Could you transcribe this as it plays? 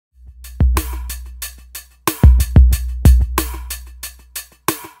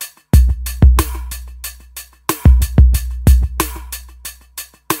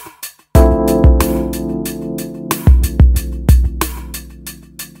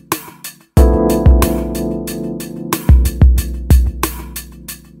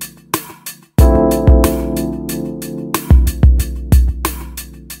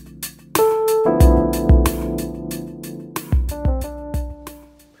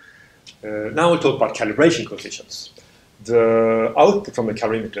Now we'll talk about calibration coefficients. The output from a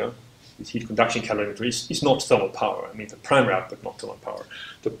calorimeter, this heat conduction calorimeter, is not thermal power. I mean, the primary output, not thermal power.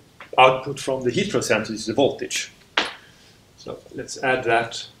 The output from the heat flow sensor is the voltage. So let's add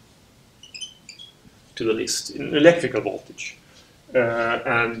that to the list, in electrical voltage.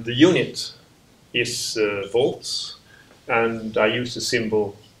 And the unit is volts, and I use the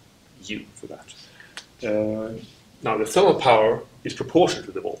symbol U for that. Now the thermal power is proportional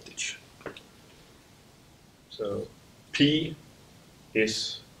to the voltage. So P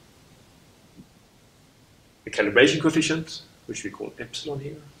is the calibration coefficient, which we call epsilon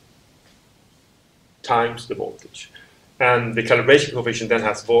here, times the voltage. And the calibration coefficient then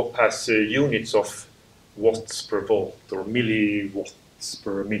has units of watts per volt or milliwatts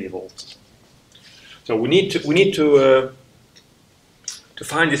per millivolt. So we need to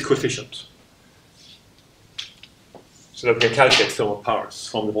find this coefficient so that we can calculate thermal powers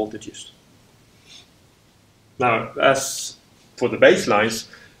from the voltages. Now, as for the baselines,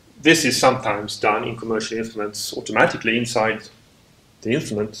 this is sometimes done in commercial instruments automatically inside the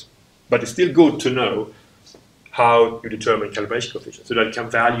instrument, but it's still good to know how you determine calibration coefficient so that you can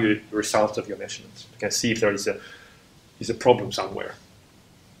value the results of your measurements. You can see if there is a problem somewhere.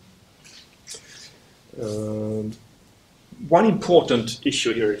 One important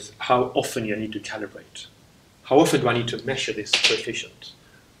issue here is how often you need to calibrate. How often do I need to measure this coefficient?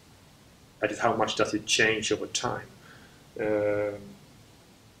 That is, how much does it change over time?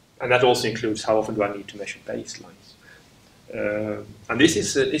 And that also includes how often do I need to measure baselines. And this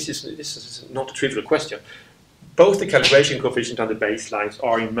is not a trivial question. Both the calibration coefficient and the baselines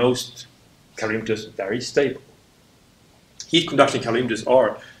are in most calorimeters very stable. Heat conduction calorimeters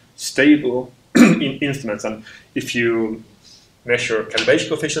are stable in instruments, and if you measure calibration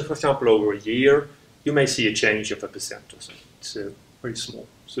coefficient, for example, over a year, you may see a change of 1% or so. It's very small.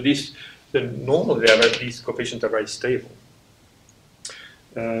 So normally these coefficients are very stable.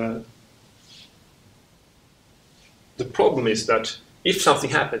 The problem is that if something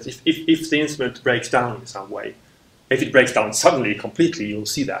happens, if the instrument breaks down in some way, if it breaks down suddenly, completely, you'll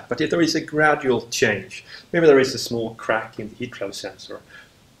see that. But if there is a gradual change, maybe there is a small crack in the heat flow sensor,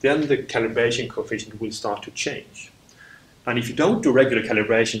 then the calibration coefficient will start to change. And if you don't do regular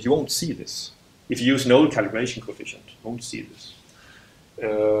calibrations, you won't see this. If you use an old calibration coefficient, you won't see this.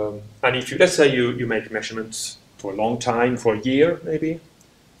 And if you, let's say you make measurements for a long time, for a year maybe,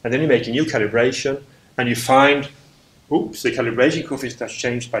 and then you make a new calibration, and you find, oops, the calibration coefficient has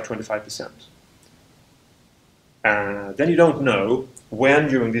changed by 25%. Then you don't know when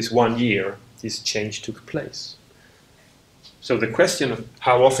during this 1 year this change took place. So the question of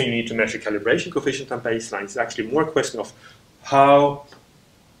how often you need to measure calibration coefficient and baseline is actually more a question of how,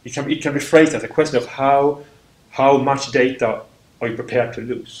 it can be phrased as a question of how much data are you prepared to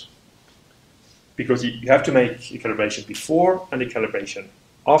lose. Because you have to make a calibration before and a calibration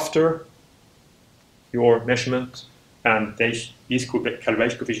after your measurement, and these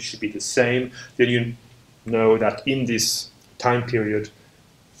calibration coefficients should be the same. Then you know that in this time period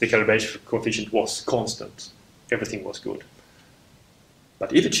the calibration coefficient was constant, everything was good.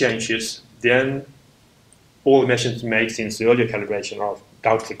 But if it changes, then all the measurements made since the earlier calibration are of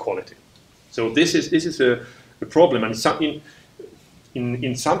doubtful quality. So this is a problem, and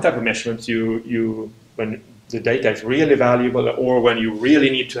in some type of measurements, when the data is really valuable, or when you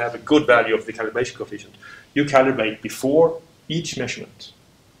really need to have a good value of the calibration coefficient, you calibrate before each measurement.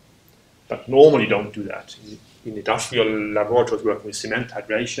 But normally don't do that. In industrial laboratories working with cement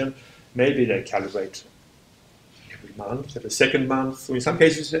hydration, maybe they calibrate every month, every second month, or in some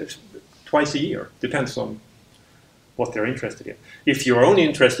cases twice a year. Depends on what they're interested in. If you're only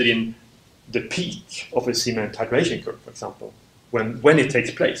interested in the peak of a cement hydration curve, for example, when it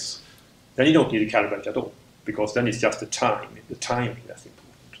takes place, then you don't need to calibrate at all, because then it's just the timing that's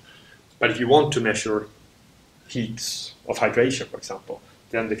important. But if you want to measure heats of hydration, for example,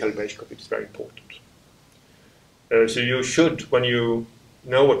 then the calibration coefficient is very important. So you should, when you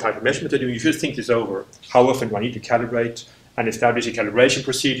know what type of measurement to do, you should think this over. How often do I need to calibrate, and establish a calibration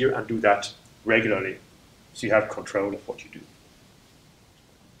procedure and do that regularly, so you have control of what you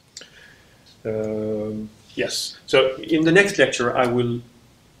do. Yes, so in the next lecture I will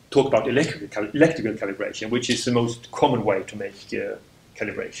talk about electrical calibration, which is the most common way to make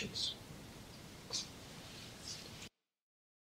calibrations.